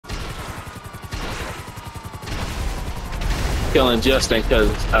killing Justin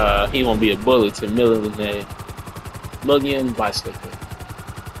because he won't be a bully to million bicycle.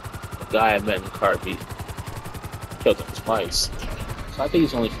 The guy I met in the car beat killed him twice. So I think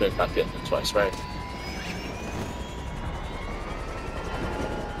he's only fair if I killed him twice, right?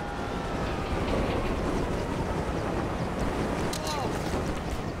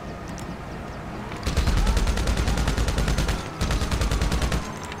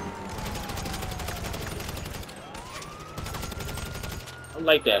 I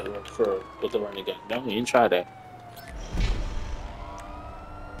like that for with the running gun. Don't even try that.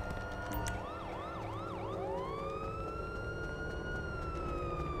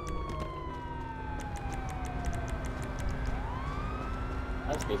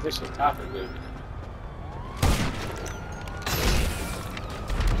 That's position topic, baby.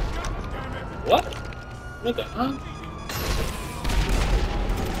 What? Nigga, huh?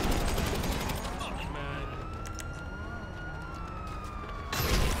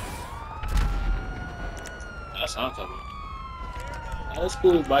 That's what I'm talking about. That's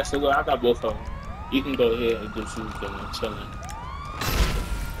cool, bicycle. I got both of them. You can go ahead and just use them and chilling.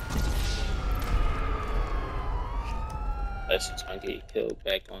 Let's just try and get killed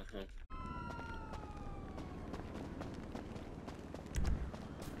back on him.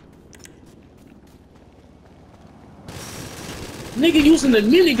 Nigga using the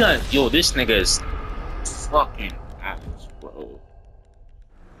minigun. Yo, this nigga is fucking ass, bro.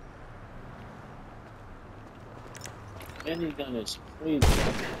 Minigun is crazy.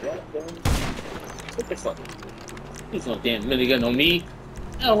 What, bro? What the fuck? He's no damn minigun on me.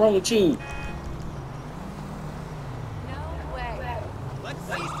 What's wrong with you? No way. Let's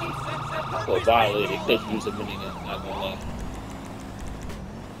see some sense of I feel violated because you use a minigun. Not gonna lie.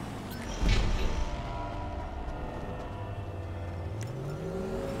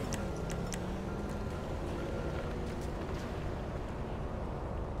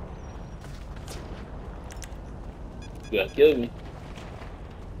 You gotta kill me.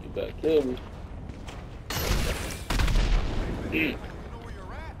 You better kill me.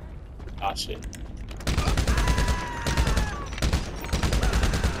 Ah, shit.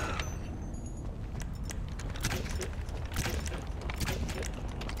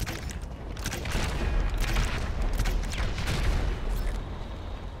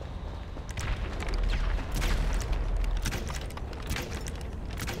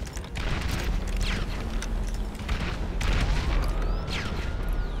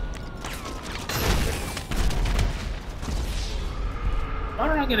 Why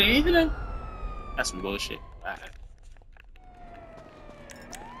am I not getting anything? That's some bullshit. Alright.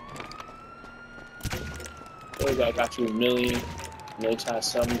 So I got you a million. No time,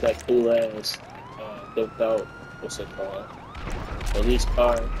 some that cool ass, built out, what's it called? Police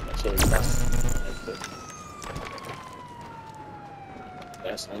car. That shit is not.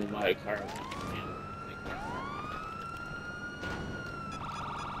 That's only my car.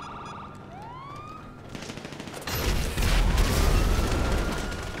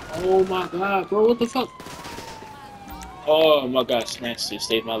 Oh my god, bro, what the fuck? Oh my god, snatched it,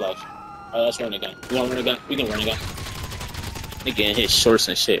 saved my life. Alright, let's run a gun. You wanna run a gun? We can run a gun. They getting hit shorts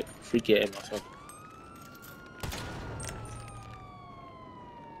and shit. Freaky ass motherfucker.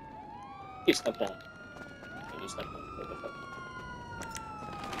 Get stuck on. Get stuck on. What the fuck?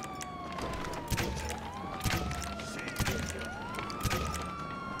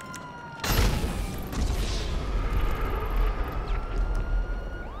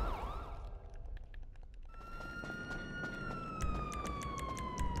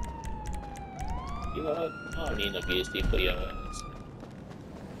 You know what? I don't need no BSD for your ass.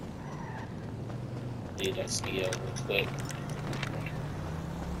 Need that CL real quick.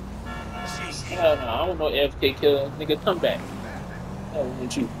 Hell no, I don't know AFK killer. Nigga, come back. Hell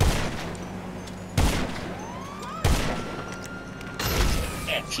with you.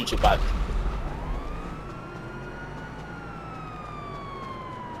 Damn, shoot your body.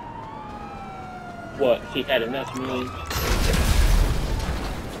 What? He had enough million?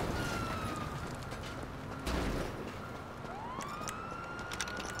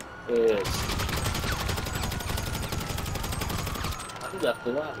 Yes. He left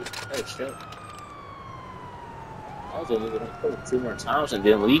the lobby. Oh shit. I was only gonna play 2 more times and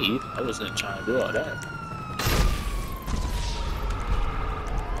then leave. I wasn't trying to do all that.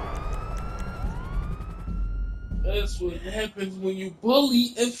 That's what happens when you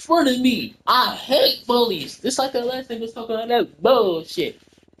bully in front of me. I hate bullies. Just like that last thing was talking about that bullshit.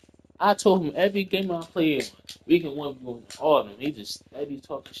 I told him every game I played, we can win all of them. He just steady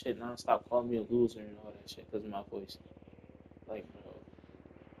talking shit nonstop, calling me a loser and all that shit because of my voice. Like, bro,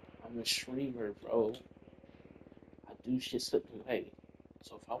 I'm a streamer, bro. I do shit certain way.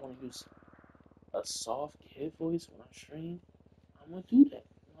 So if I want to use a soft kid voice when I stream, I'm gonna do that.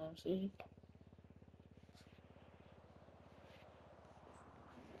 You know what I'm saying?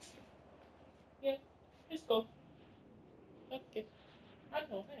 Yeah, let's go. Okay, I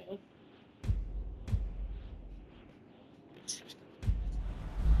know. Hang on.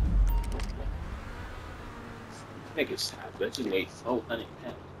 Niggas, I bet you weigh 400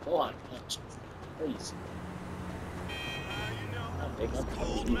 pounds. 400 pounds. Crazy. I think I'm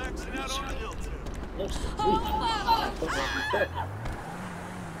Cold probably maxing out on a hill too. close to 300. Come on, be better.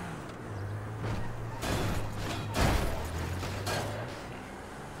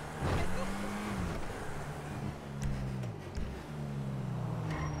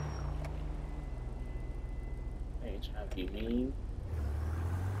 I ain't trying to be mean.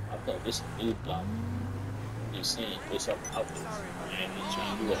 I thought this a new block. Just saying, based off the outfits. I ain't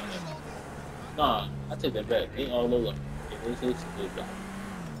trying to do that. Nah, I take that back. They all over. It's a new block.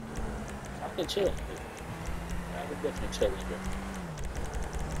 I can chill. I can definitely chill in here.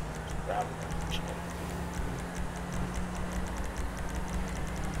 Grab it. Chill.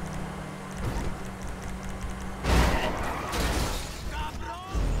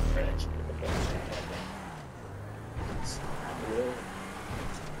 Crash.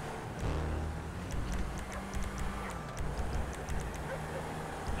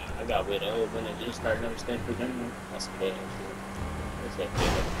 I got with old when it just started understanding for them. That's bad shit. That's that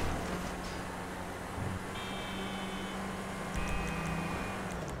bad.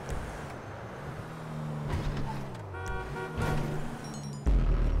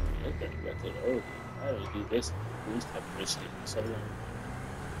 Look at back to the old. I already do this type of shit so long.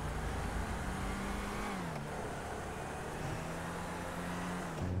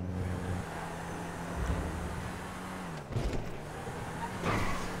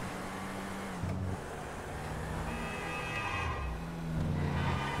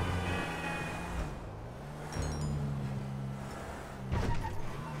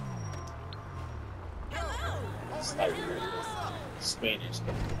 It's like Spanish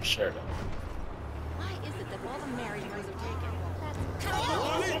shirt on. Why is it that all the married ones are taken?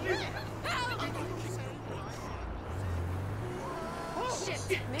 That's...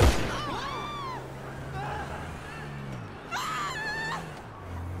 Shit, man.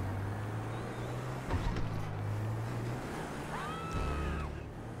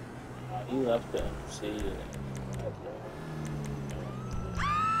 He left them. See,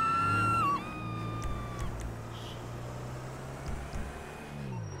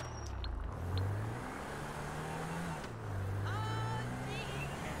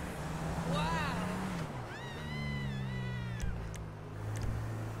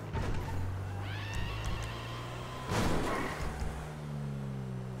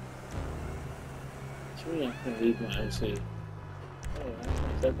 I can leave my and say, oh,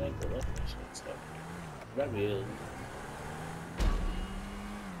 I that bank left and shit. So, that really.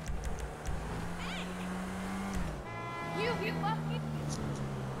 You fucking...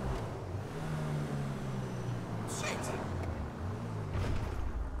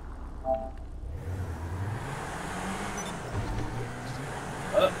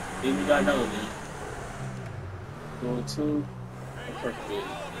 Oh, even got another one. Going two. Perfect.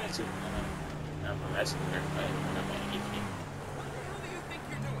 That's it. I'm messing with everybody. I'm not going to get you. What the hell do you think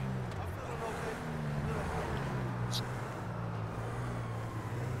you're doing? I'm feeling okay.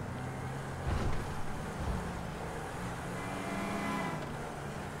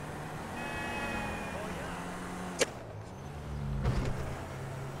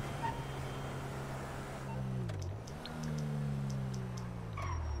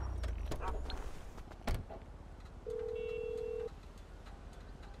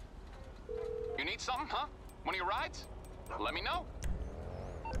 You need something, huh? One of your rides? Let me know.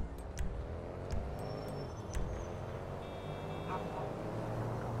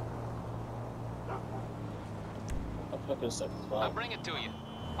 I'll fucking suck as well. I'll bring it to you.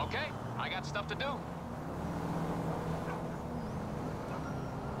 Okay? I got stuff to do. Come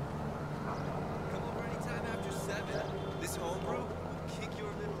over anytime after 7. This homebrew will kick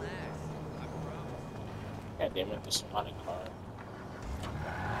your little ass. I promise. God damn it, this money card.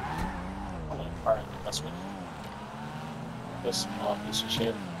 I'm gonna car that's what this small piece of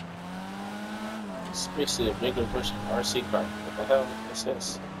shit. It's basically a bigger version of RC car. What the hell is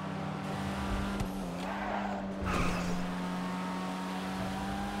this?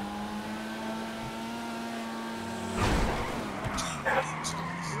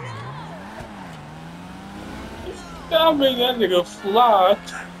 I'll make that nigga fly.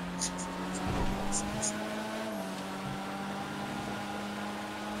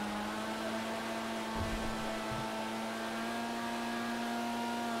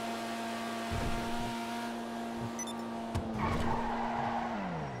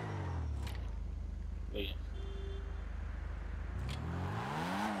 Yeah.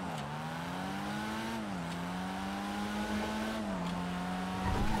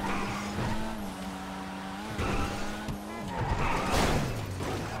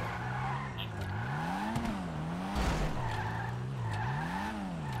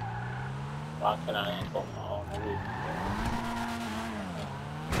 Why can I not go my own way?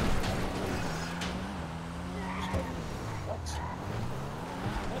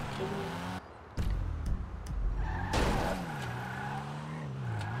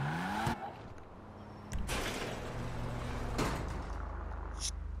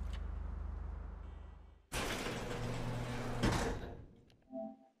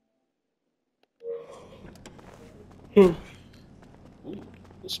 Ooh,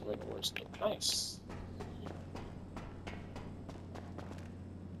 this rainforest look nice.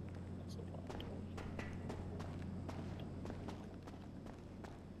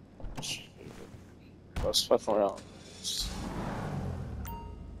 Let's fuck around.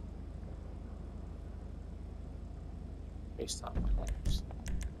 FaceTime claims.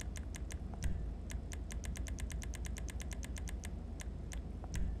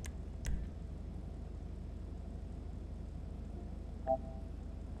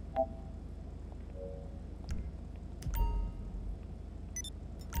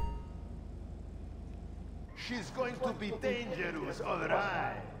 She's going to be dangerous, all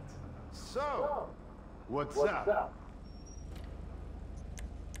right. So, what's up?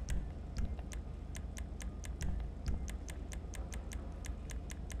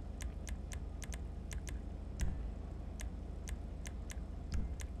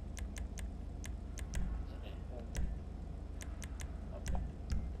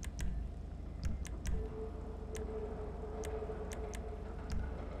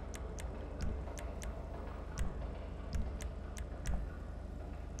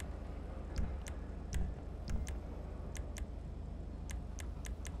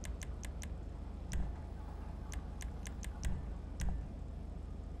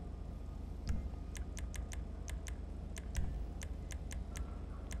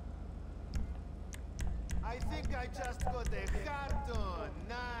 I think I just got a carton.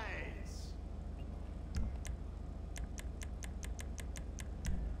 Nice.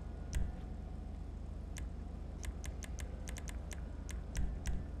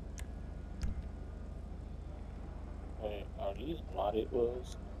 Wait, are these modded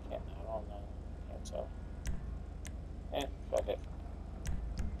wheels? I don't know. Can't tell. Fuck it.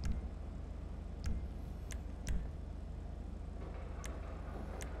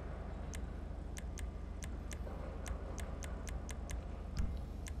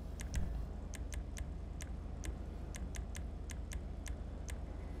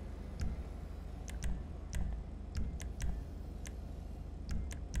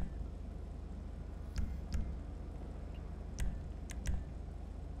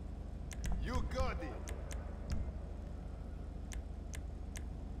 You got it.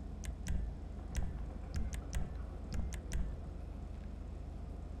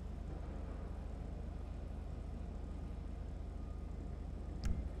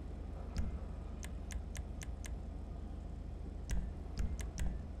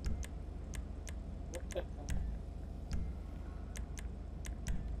 What the hell?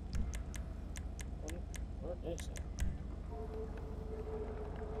 Where is it?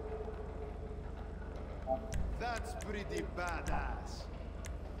 That's pretty badass.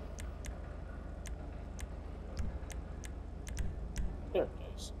 There it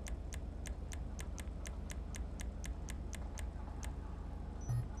is.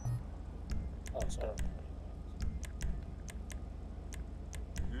 Oh, sorry.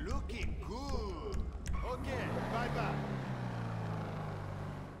 Looking good. Okay, bye-bye.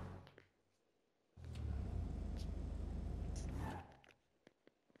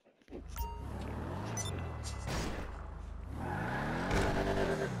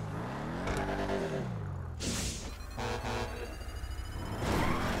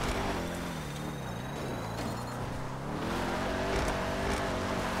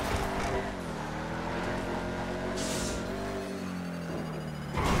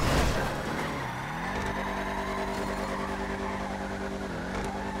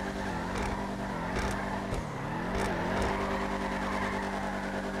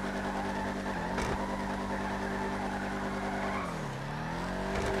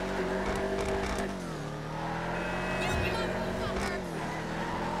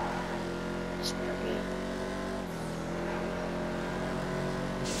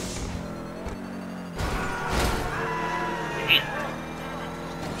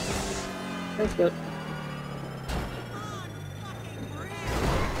 That's good.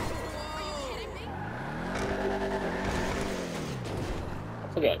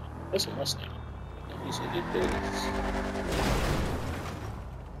 I forgot. That's a Mustang. He's a good business.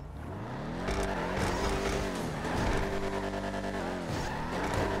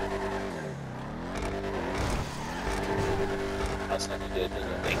 That's not a good thing.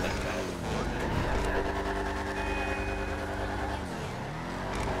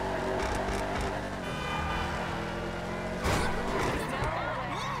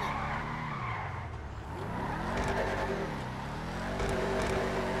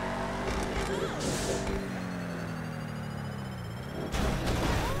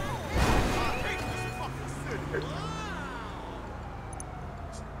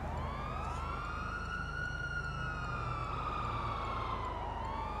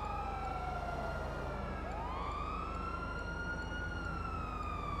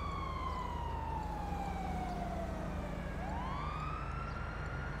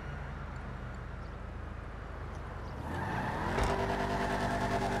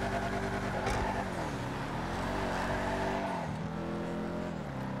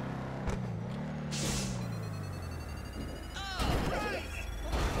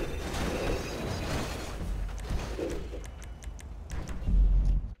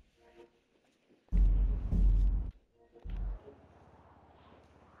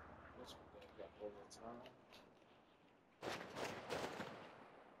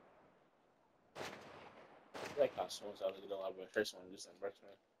 Like how soon as I was a little, I've been first one just in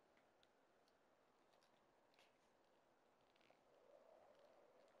Berkman.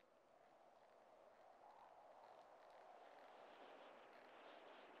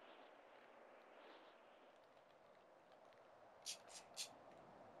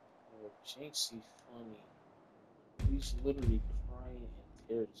 Jinxie funny. He's literally crying in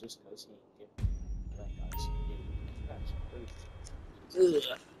tears just because he ain't get that guy's game. That's crazy.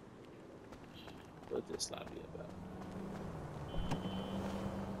 Ugh. What this lobby about?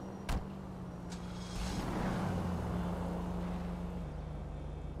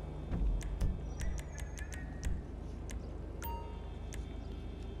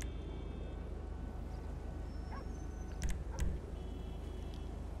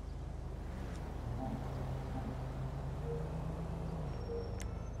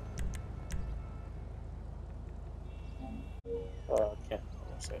 I can't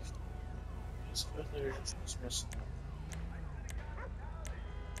say. It's further dismissed.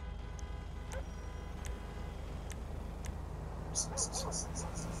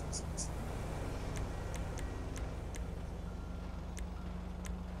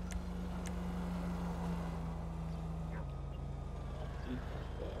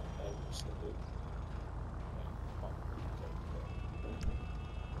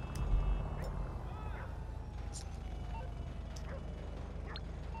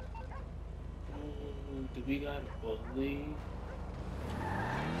 Do we got a bully?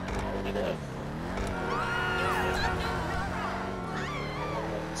 We got.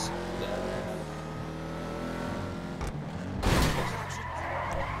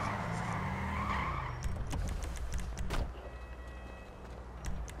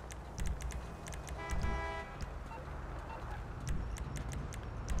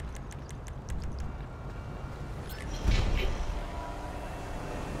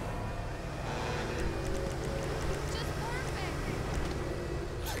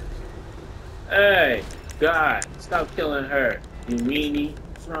 Hey, God, stop killing her, you meanie.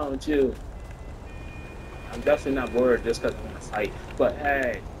 What's wrong with you? I'm definitely not bored just because I want to fight. But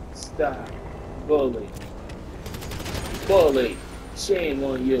hey, stop. Bully. Bully. Shame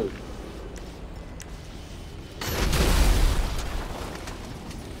on you.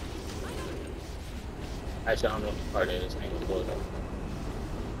 Actually, I don't know if part of this name was bully.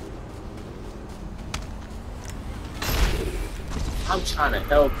 I'm trying to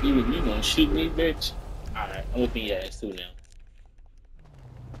help you and you gonna shoot me, bitch? Alright, I'm whooping your ass too now.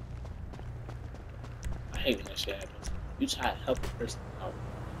 I hate when that shit happens. You try to help a person out,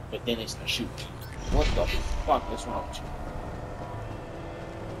 but then they start shooting you. What the fuck is wrong with you?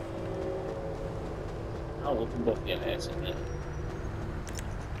 I'll whoop them both your ass again.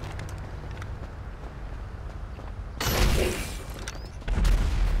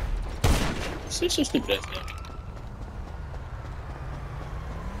 This is so stupid ass game.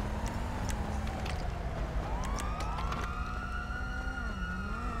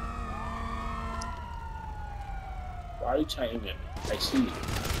 Why are you trying to aim at me? I see you.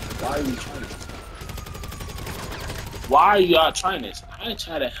 Why are you trying this? Why are y'all trying this? I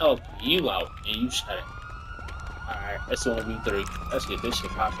try to help you out and you try to. Alright, that's 1v3. Let's get this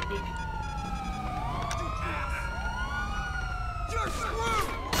shit popping, baby. You're screwed!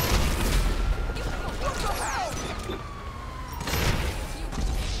 What the hell?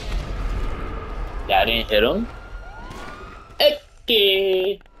 That didn't hit him.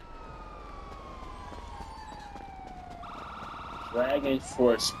 Okay. Dragon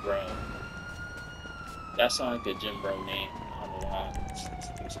Force, bro. That sounds like a gym bro name. I don't know why.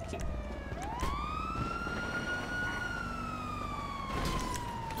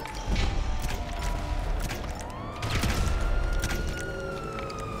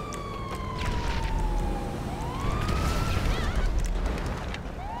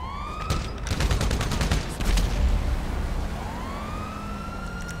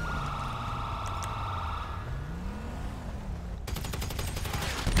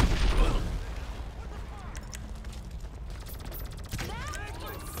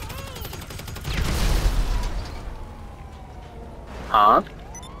 Huh?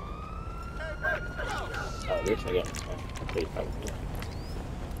 Oh, this I got. Okay, probably.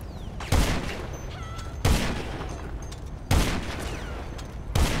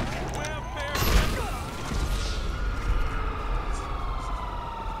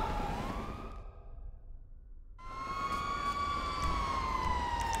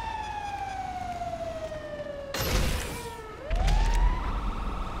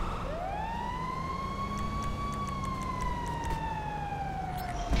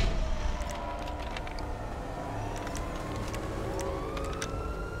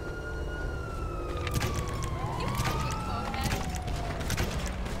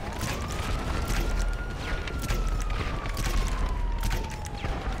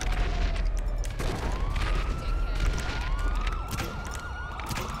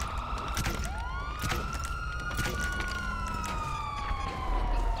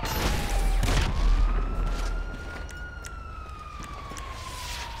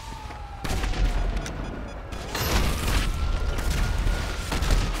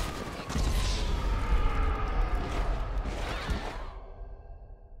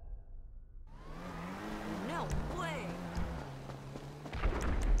 No way.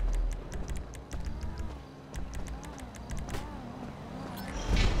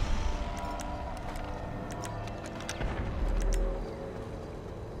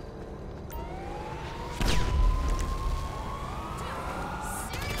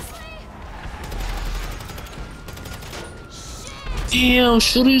 Damn,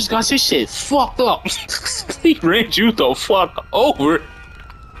 shooters got this shit fucked up. He ran you the fuck over.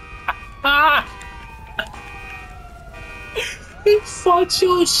 Ah! He fucked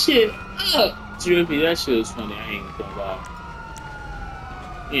your shit up. Drippy, that shit was funny. I ain't gonna lie.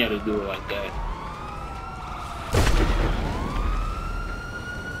 He had to do it like that.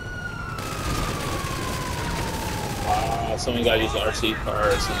 Someone gotta use the RC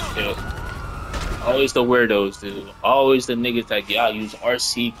cars and shit. Always the weirdos, dude. Always the niggas that y'all use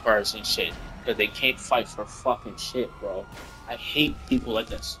RC cars and shit. Because they can't fight for fucking shit, bro. I hate people like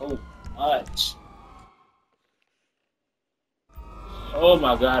that so much. Oh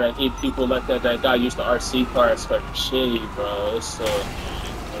my god, I hate people like that that got used to RC cars for shitty, bro. It's so annoying.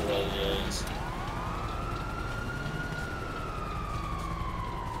 It really is.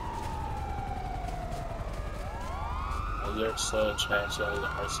 Oh, you're so trash, yo. The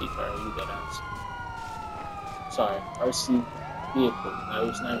RC car, you dead ass. Sorry, RC vehicle. That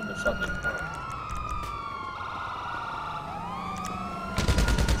was not even the fucking car.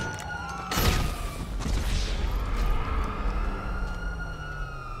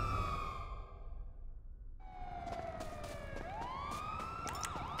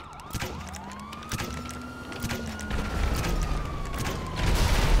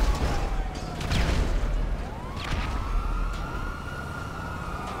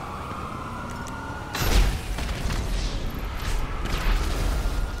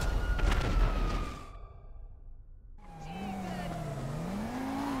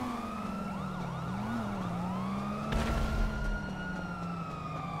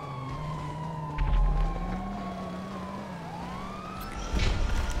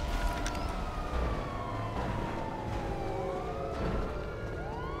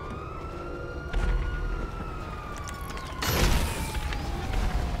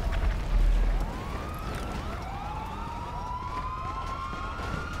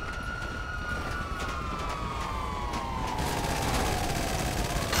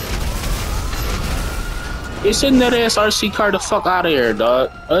 They send that ass RC car the fuck out of here, dog.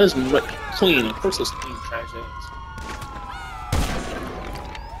 Oh, it's clean. Of course it's clean, trash ass.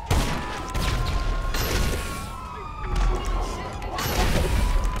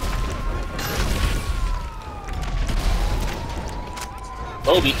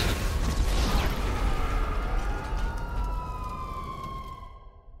 Bobby.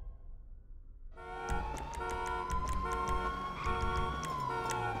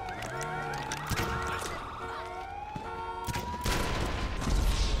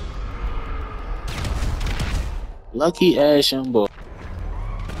 Lucky ass young boy.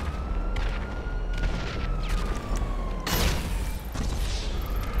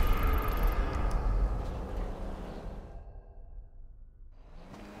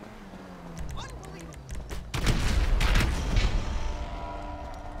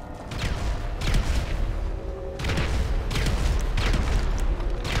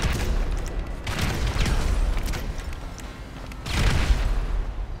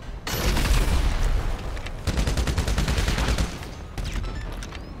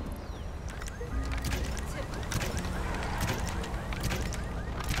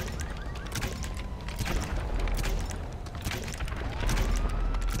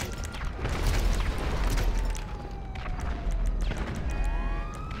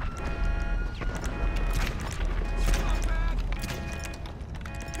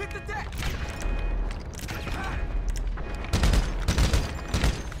 Hit the deck!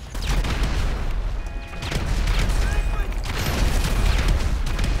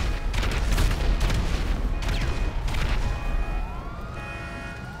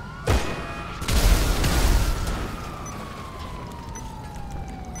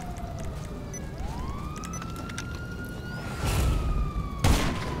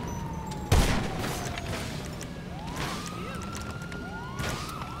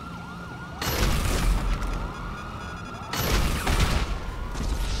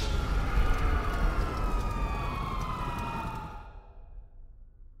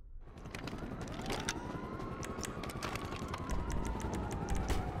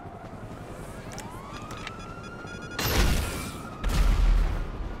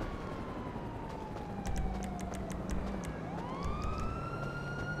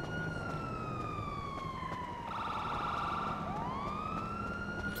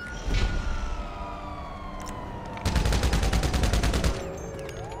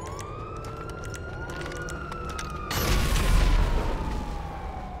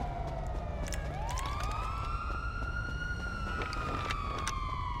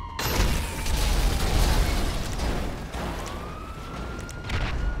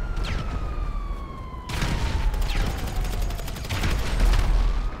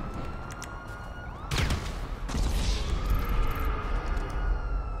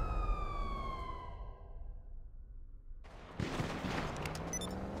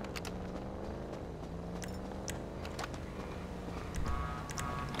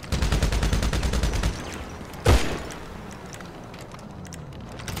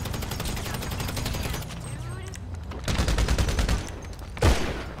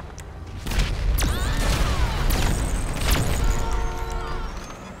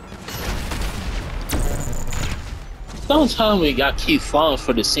 Don't tell me y'all keep falling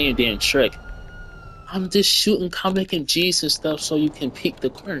for the same damn trick. I'm just shooting comic MGs and stuff so you can peek the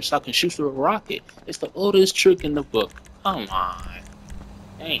corner so I can shoot through a rocket. It's the oldest trick in the book. Come on.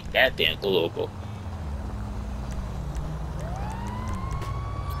 Ain't that damn global.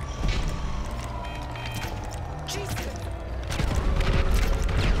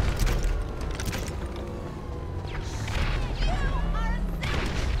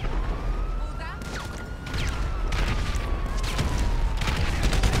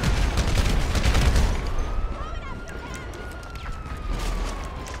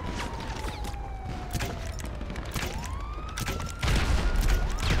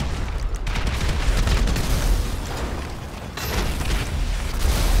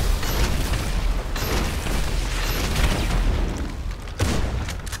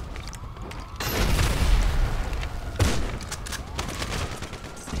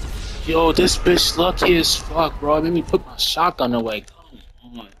 Yo, this bitch lucky as fuck, bro. It made me put my shotgun away.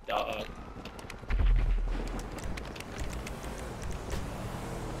 Come on, dog.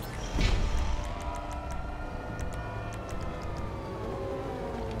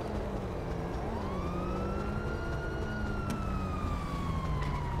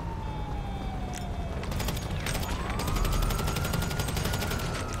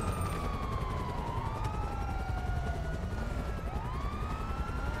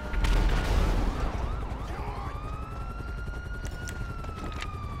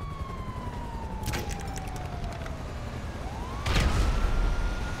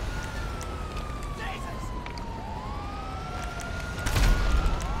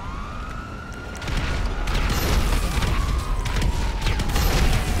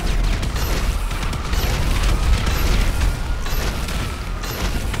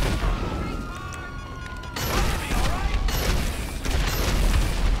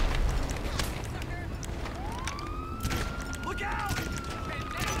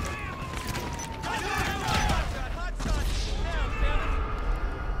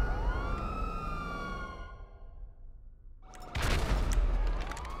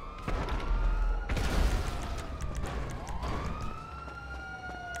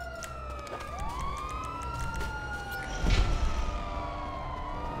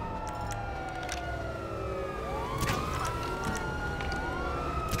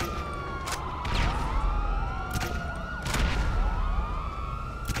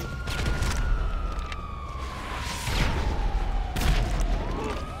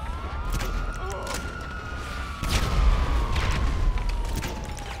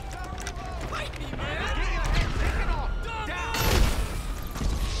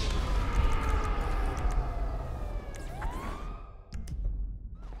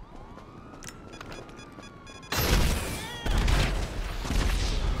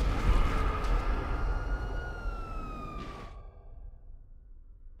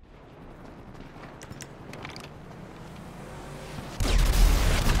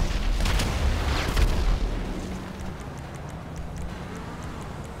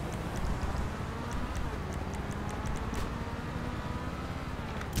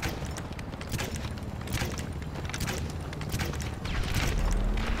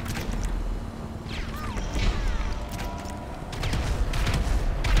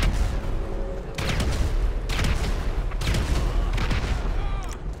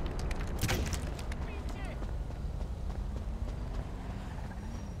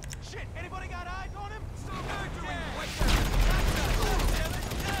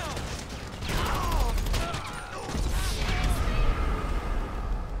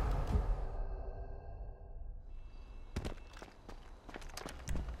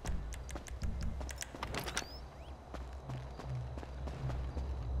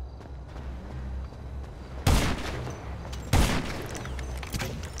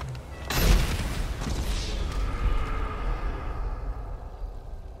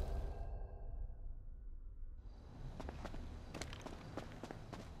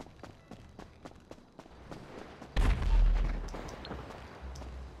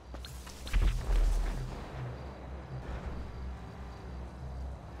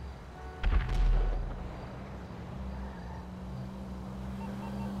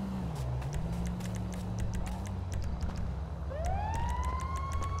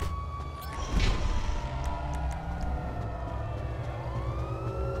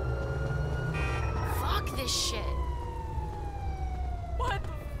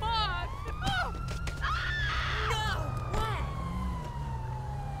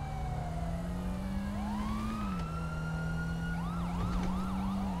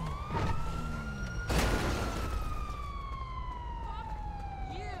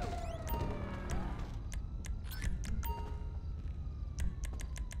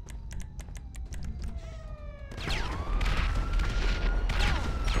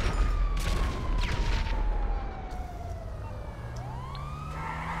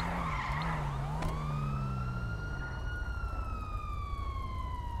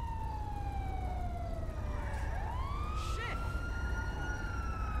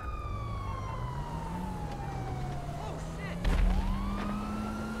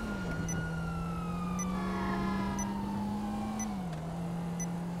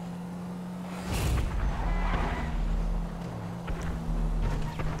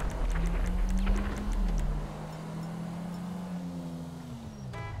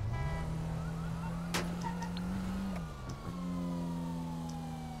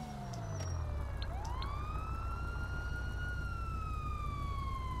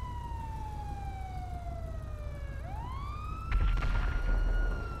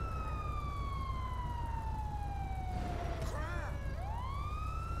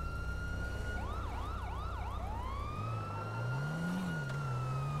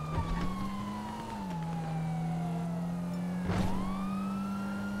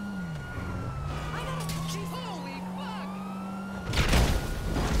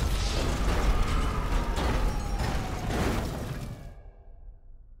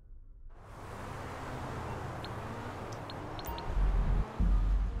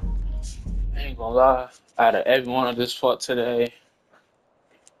 gonna lie. Out of everyone on this fought today,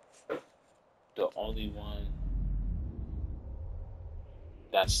 the only one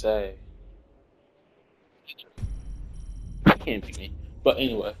that say it can't be me. But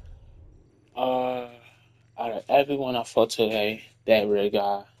anyway, uh, out of everyone I fought today, that red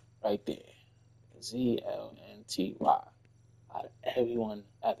guy right there, ZLNTY. Out of everyone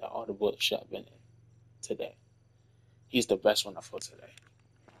at the audible shop in it today, he's the best one I fought today.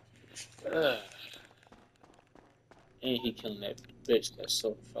 Ugh. And he killing that bitch that's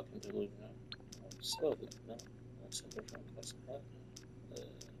so fucking delusional. So good. No, that's a different person.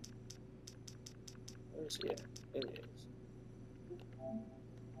 Where is he at? There he is.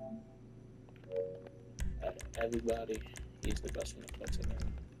 Out of everybody, he's the best one to play today.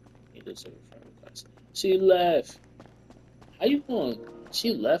 He deserves a friend request. She left. How you going?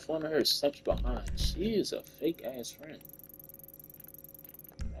 She left one of her steps behind. She is a fake ass friend.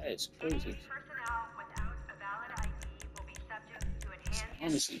 That is crazy. It's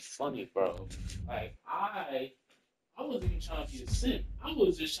honestly funny, bro. Like I wasn't even trying to be a simp. I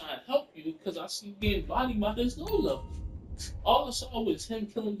was just trying to help you because I see you getting bodied by this low level. All I saw was him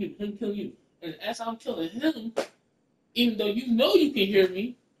killing you, him killing you. And as I'm killing him, even though you know you can hear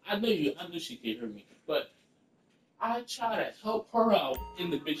me, I knew she could hear me. But I try to help her out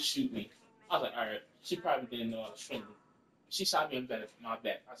and the bitch shoot me. I was like, alright, she probably didn't know I was friendly. She shot me in my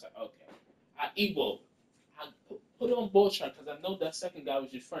back. I was like, okay. I Evo. I put it on bullshit because I know that second guy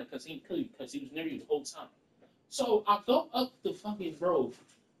was your friend because he didn't kill you because he was near you the whole time. So I go up the fucking road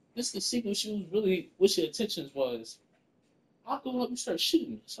just to see what your intentions was. I go up and start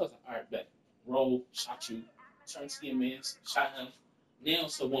shooting. So I was like, all right, bet. Roll, shot you, turn to your man, shot him. Now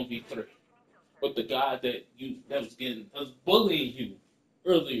it's a 1v3. But the guy that was bullying you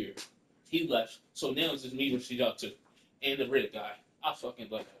earlier, he left. So now it's just me versus y'all two. And the red guy. I fucking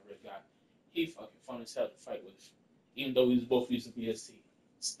love that red guy. He fucking fun as hell to fight with. Even though we was both using BST.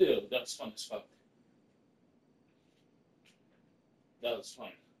 Still, that was fun as fuck. That was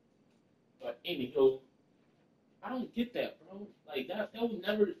fun. But anywho, I don't get that, bro. Like that would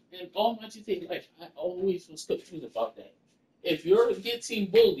never in all my GTA life. I always was confused about that. If you're getting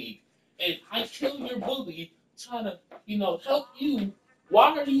bullied and I kill your bully trying to, help you,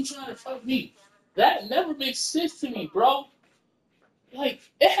 why are you trying to fight me? That never makes sense to me, bro. Like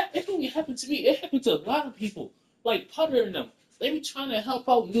it only happened to me. It happened to a lot of people. Like Putter and them. They be trying to help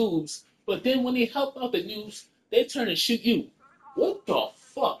out noobs, but then when they help out the noobs, they turn and shoot you. What the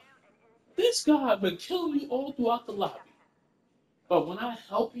fuck? This guy been killing me all throughout the lobby. But when I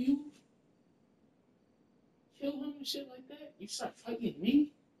help you kill him and shit like that, you start fighting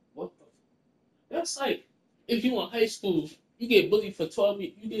me? What the? That's like if you in high school, you get bullied for 12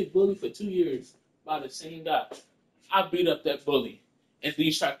 years, you get bullied for 2 years by the same guy. I beat up that bully, and then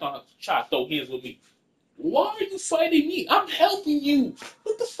you try to throw hands with me. Why are you fighting me? I'm helping you.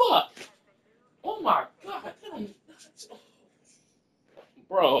 What the fuck? Oh my god,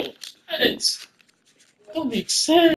 bro, that don't make sense.